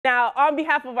Now, on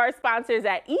behalf of our sponsors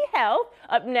at eHealth,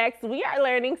 up next, we are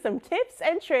learning some tips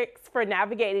and tricks for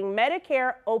navigating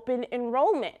Medicare open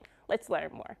enrollment. Let's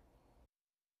learn more.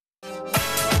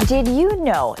 Did you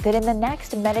know that in the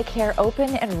next Medicare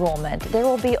open enrollment, there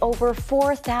will be over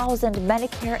 4,000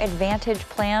 Medicare Advantage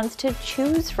plans to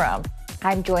choose from?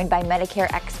 I'm joined by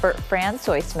Medicare expert Fran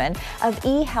Soisman of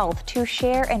eHealth to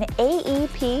share an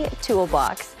AEP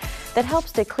toolbox that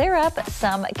helps to clear up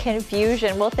some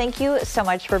confusion. Well, thank you so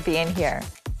much for being here.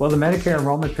 Well, the Medicare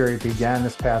enrollment period began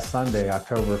this past Sunday,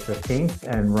 October 15th,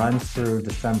 and runs through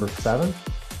December 7th.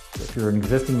 If you're an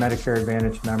existing Medicare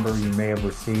Advantage member, you may have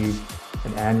received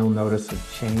an annual notice of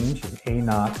change, an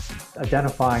ANOC,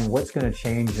 identifying what's going to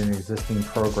change in the existing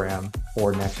program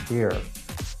for next year.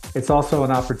 It's also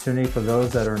an opportunity for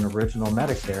those that are in original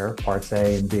Medicare, Parts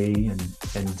A and B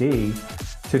and D,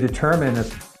 to determine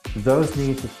if those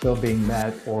needs are still being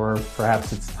met, or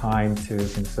perhaps it's time to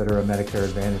consider a Medicare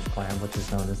Advantage plan, which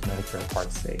is known as Medicare Part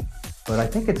C. But I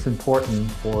think it's important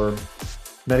for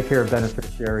Medicare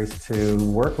beneficiaries to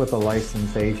work with a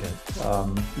licensed agent.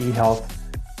 eHealth,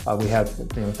 we have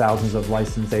thousands of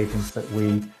licensed agents that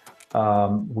we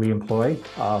employ.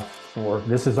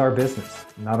 This is our business.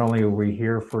 Not only are we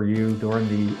here for you during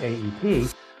the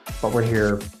AEP, but we're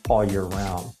here all year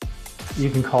round. You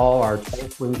can call our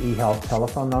toll-free eHealth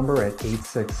telephone number at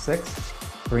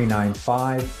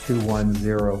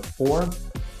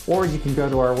 866-395-2104, or you can go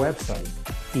to our website,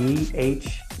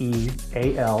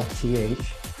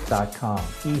 ehealth.com,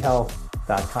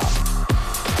 ehealth.com.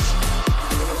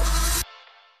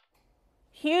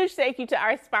 Huge thank you to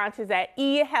our sponsors at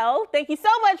eHealth. Thank you so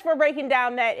much for breaking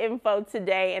down that info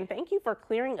today, and thank you for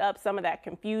clearing up some of that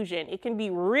confusion. It can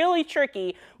be really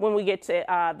tricky when we get to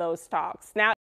those talks. Now,